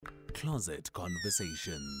Closet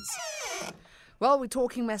Conversations. Well, we're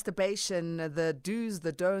talking masturbation, the do's,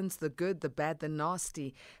 the don'ts, the good, the bad, the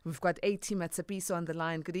nasty. We've got A-Team at Tsepiso on the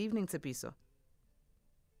line. Good evening, Tsepiso.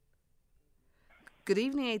 Good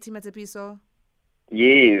evening, A-Team at Tsepiso.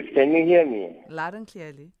 Yes, can you hear me? Loud and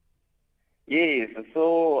clearly. Yes,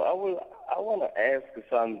 so I want to ask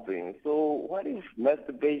something. So what if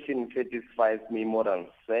masturbation satisfies me more than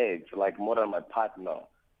sex, like more than my partner?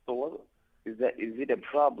 So what is that? Is it a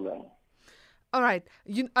problem? All right.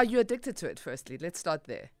 Are you addicted to it, firstly? Let's start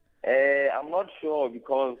there. I'm not sure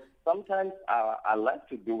because sometimes I like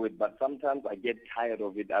to do it, but sometimes I get tired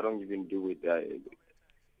of it. I don't even do it.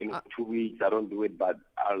 In 2 weeks, I don't do it, but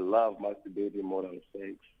I love masturbating more than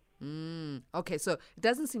sex. Okay, so it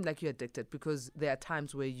doesn't seem like you're addicted because there are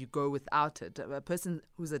times where you go without it. A person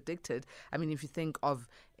who's addicted, I mean, if you think of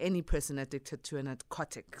any person addicted to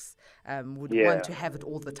narcotics, would want to have it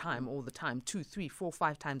all the time, 2, 3, 4,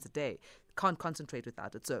 5 times a day. Can't concentrate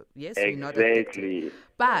without it. So, yes, you're not addicted.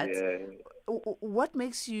 But what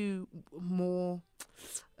makes you more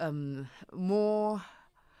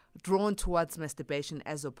drawn towards masturbation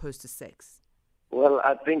as opposed to sex? Well,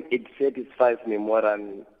 I think it satisfies me more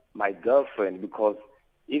than my girlfriend because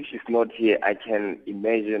if she's not here, I can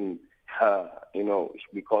imagine her,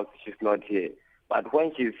 because she's not here. But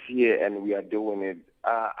when she's here and we are doing it,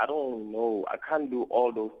 I don't know. I can't do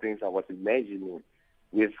all those things I was imagining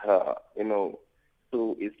with her,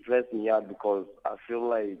 So it stressed me out because I feel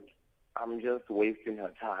like I'm just wasting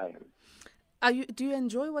her time. Do you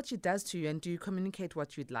enjoy what she does to you, and do you communicate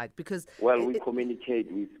what you'd like? Because we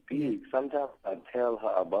communicate, we speak. Sometimes I tell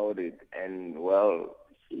her about it, and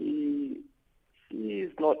she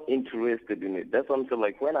is not interested in it. That's what I'm saying.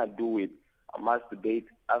 Like when I do it, I masturbate.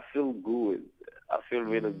 I feel good. I feel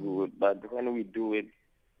really good. But when we do it,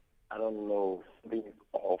 I don't know, something's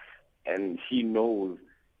off, and she knows.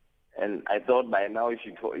 And I thought by now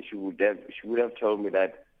she would have told me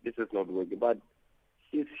that this is not working, but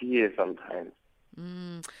she's here sometimes.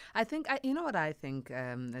 I think, you know what I think,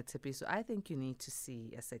 Tsepiso? I think you need to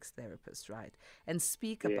see a sex therapist, right? And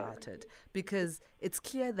speak about it. Because it's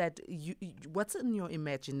clear that what's in your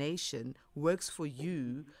imagination works for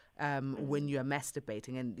you when you are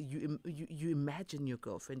masturbating and you imagine your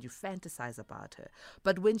girlfriend, you fantasize about her.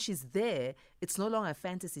 But when she's there, it's no longer a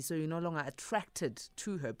fantasy, so you're no longer attracted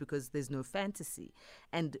to her because there's no fantasy.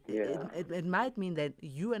 And it might mean that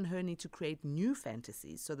you and her need to create new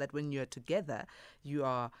fantasies so that when you're together, you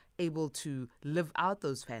are able to live out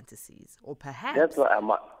those fantasies. Or perhaps... That's why I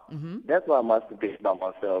masturbate by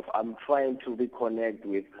myself. I'm trying to reconnect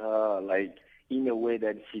with her, like, in a way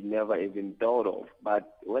that she never even thought of.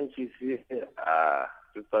 But when she's here,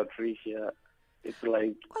 Sister Tricia, it's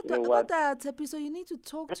like, so you need to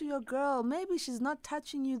talk to your girl. Maybe she's not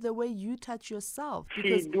touching you the way you touch yourself.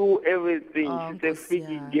 She do everything. She's a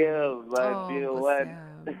freaky girl, but you know what?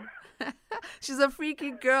 She's a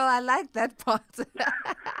freaky girl. I like that part.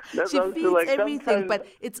 She feeds like everything, but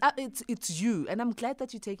it's you. And I'm glad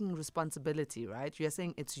that you're taking responsibility, right? You're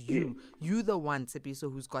saying it's you. You the one,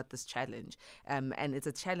 Tsepiso, who's got this challenge. And it's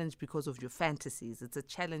a challenge because of your fantasies. It's a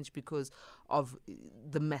challenge because of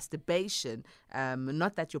the masturbation.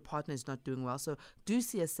 Not that your partner is not doing well. So do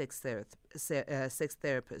see a sex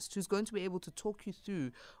therapist who's going to be able to talk you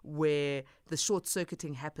through where the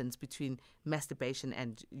short-circuiting happens between masturbation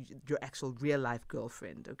and your actual real-life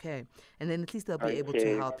girlfriend, okay? And then at least they'll be able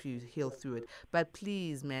to help you heal through it. But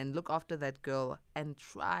please, man, look after that girl and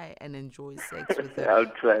try and enjoy sex with her. I'll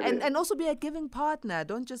try and also be a giving partner.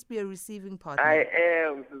 Don't just be a receiving partner. I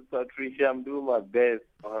am, Sister Tricia. I'm doing my best.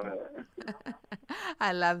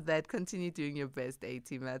 I love that. Continue doing your best,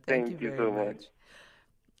 A-Teamer. Thank you very much.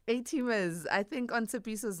 A-Teamers, I think on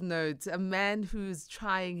Tsepiso's note, a man who's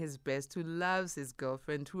trying his best, who loves his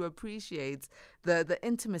girlfriend, who appreciates the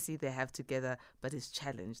intimacy they have together, but is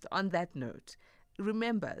challenged. On that note,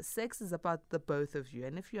 remember, sex is about the both of you.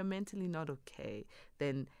 And if you're mentally not okay,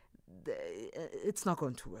 then it's not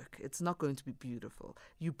going to work. It's not going to be beautiful.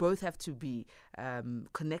 You both have to be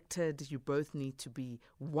connected. You both need to be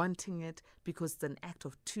wanting it because it's an act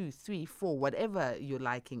of 2, 3, 4, whatever your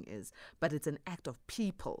liking is. But it's an act of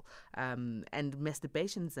people. And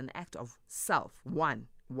masturbation is an act of self, one.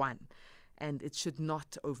 and it should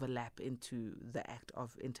not overlap into the act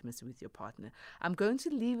of intimacy with your partner. I'm going to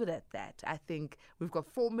leave it at that. I think we've got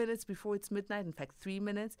 4 minutes before it's midnight, in fact 3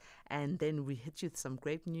 minutes, and then we hit you with some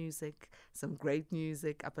great music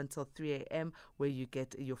up until 3 a.m. where you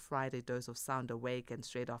get your Friday dose of Sound Awake, and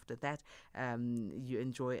straight after that you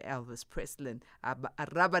enjoy Elvis Presley,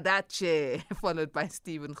 Rabadache, followed by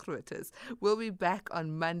Stephen Grootes. We'll be back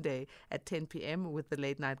on Monday at 10 p.m. with the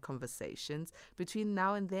late night conversations. Between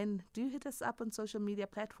now and then, do hit us up on social media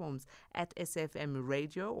platforms at SFM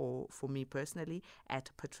Radio, or for me personally, at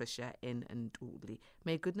Patricia N. Nduli.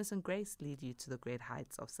 May goodness and grace lead you to the great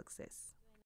heights of success.